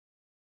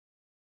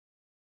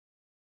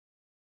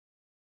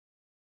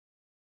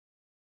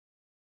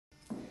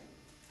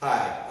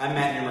Hi, I'm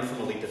Matt Nimmer from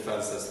Elite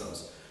Defense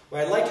Systems.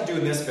 What I'd like to do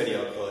in this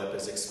video clip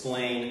is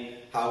explain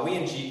how we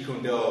in Jeet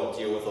Kune Do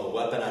deal with a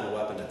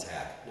weapon-on-weapon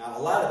attack. Now,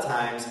 a lot of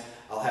times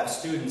I'll have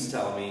students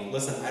tell me,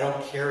 listen, I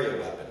don't carry a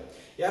weapon.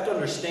 You have to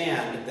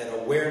understand that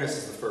awareness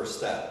is the first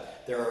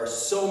step. There are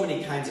so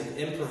many kinds of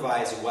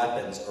improvised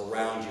weapons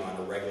around you on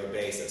a regular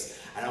basis.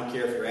 I don't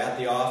care if you're at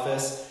the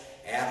office,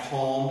 at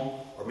home,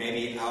 or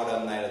maybe out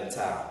on the night of the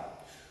town.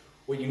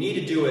 What you need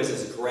to do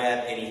is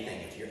grab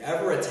anything. If you're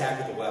ever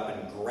attacked with a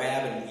weapon,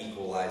 grab an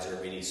equalizer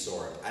of any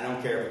sort. I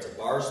don't care if it's a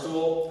bar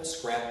stool, a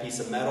scrap piece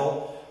of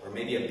metal, or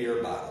maybe a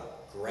beer bottle.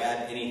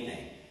 Grab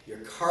anything. Your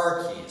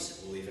car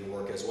keys will even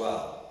work as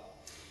well.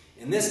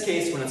 In this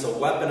case, when it's a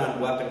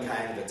weapon-on-weapon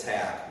kind of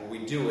attack, what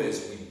we do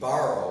is we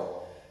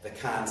borrow the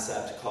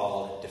concept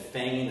called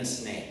defanging the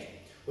snake.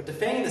 What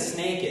defanging the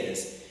snake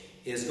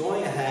is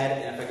going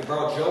ahead, and if I could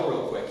borrow Joe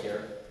real quick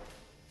here,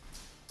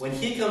 when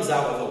he comes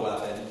out with a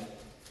weapon,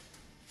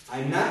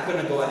 I'm not going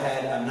to go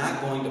ahead, I'm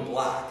not going to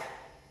block.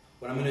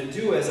 What I'm going to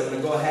do is I'm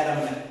going to go ahead,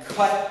 I'm going to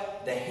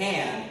cut the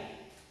hand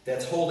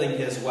that's holding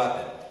his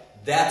weapon.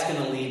 That's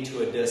going to lead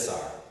to a disarm.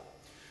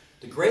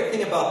 The great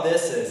thing about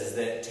this is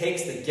that it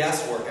takes the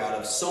guesswork out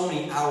of so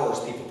many hours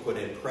people put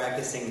in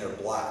practicing their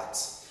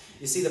blocks.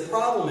 You see, the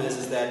problem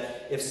is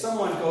that if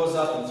someone goes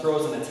up and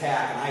throws an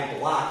attack and I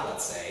block,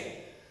 let's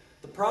say,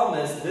 the problem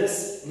is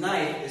this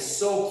knife is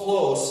so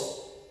close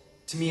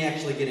to me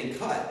actually getting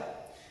cut.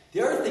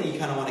 The other thing you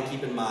kind of want to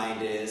keep in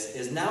mind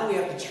is now we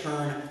have to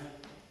turn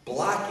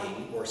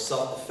blocking or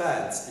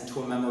self-defense into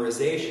a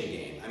memorization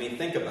game. I mean,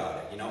 think about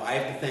it. You know, I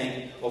have to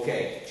think,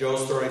 okay,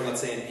 Joe's throwing,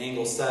 let's say, an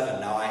angle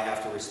 7. Now I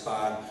have to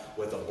respond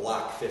with a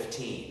block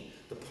 15.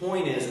 The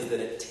point is that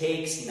it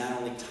takes not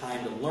only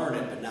time to learn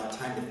it, but now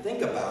time to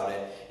think about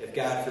it if,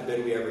 God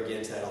forbid, we ever get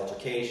into that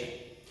altercation.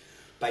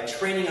 By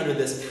training under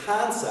this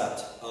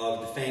concept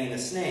of defanging the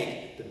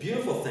snake, the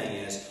beautiful thing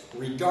is,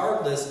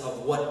 regardless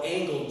of what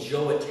angle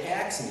Joe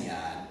attacks me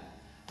on,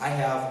 I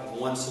have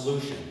one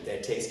solution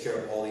that takes care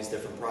of all these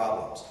different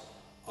problems.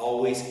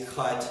 Always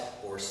cut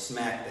or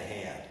smack the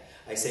hand.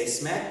 I say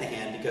smack the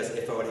hand because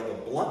if I would have a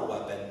blunt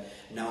weapon,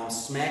 now I'm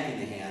smacking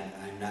the hand,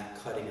 I'm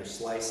not cutting or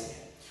slicing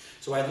it.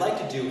 So what I'd like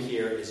to do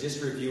here is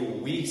just review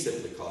what we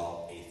simply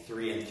call a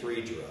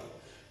 3-and-3 drill.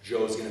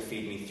 Joe's going to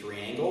feed me 3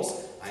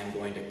 angles. I'm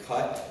going to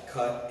cut,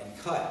 cut, and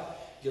cut.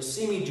 You'll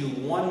see me do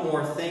one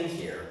more thing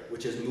here,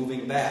 which is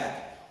moving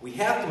back. We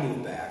have to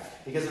move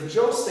back because if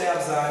Joe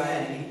stabs on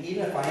in,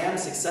 even if I am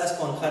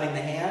successful in cutting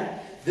the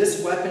hand,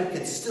 this weapon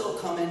could still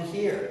come in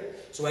here.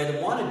 So what I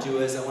want to do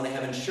is I want to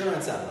have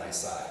insurance on my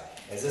side.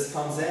 As this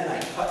comes in, I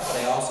cut, but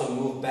I also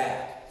move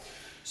back.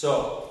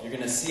 So you're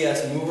going to see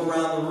us move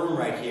around the room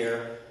right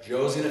here.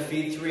 Joe's going to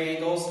feed 3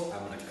 angles.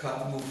 I'm going to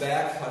cut, move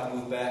back, cut,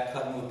 move back,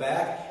 cut, move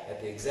back.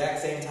 At the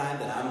exact same time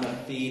that I'm going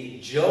to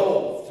feed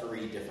Joe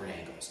 3 different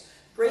angles.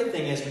 Great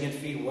thing is we can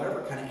feed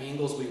whatever kind of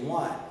angles we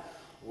want.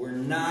 We're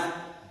not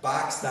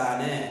boxed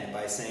on in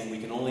by saying we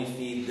can only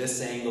feed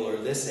this angle or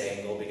this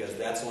angle because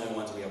that's the only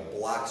ones we have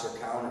blocks or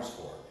counters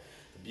for.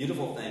 The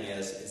beautiful thing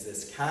is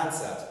this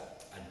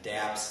concept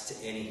adapts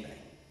to anything.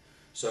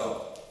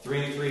 So,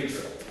 3-and-3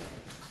 drill.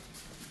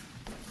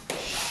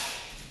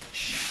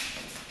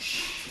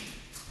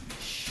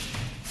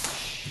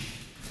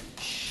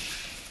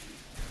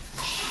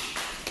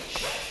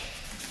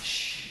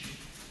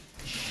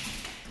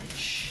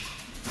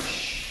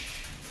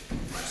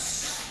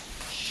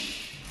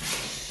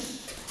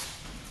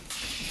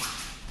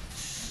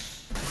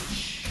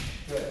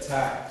 Good,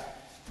 time.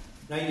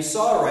 Now you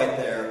saw right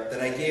there that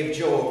I gave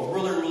Joe a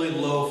really, really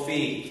low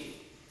feed.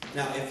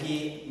 Now if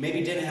he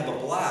maybe didn't have a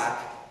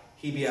block,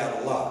 he'd be out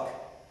of luck.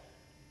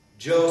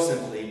 Joe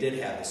simply did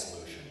have the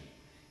solution.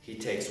 He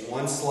takes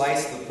one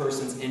slice of the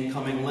person's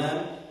incoming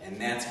limb,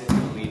 and that's what's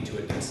going to lead to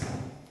a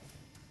disarm.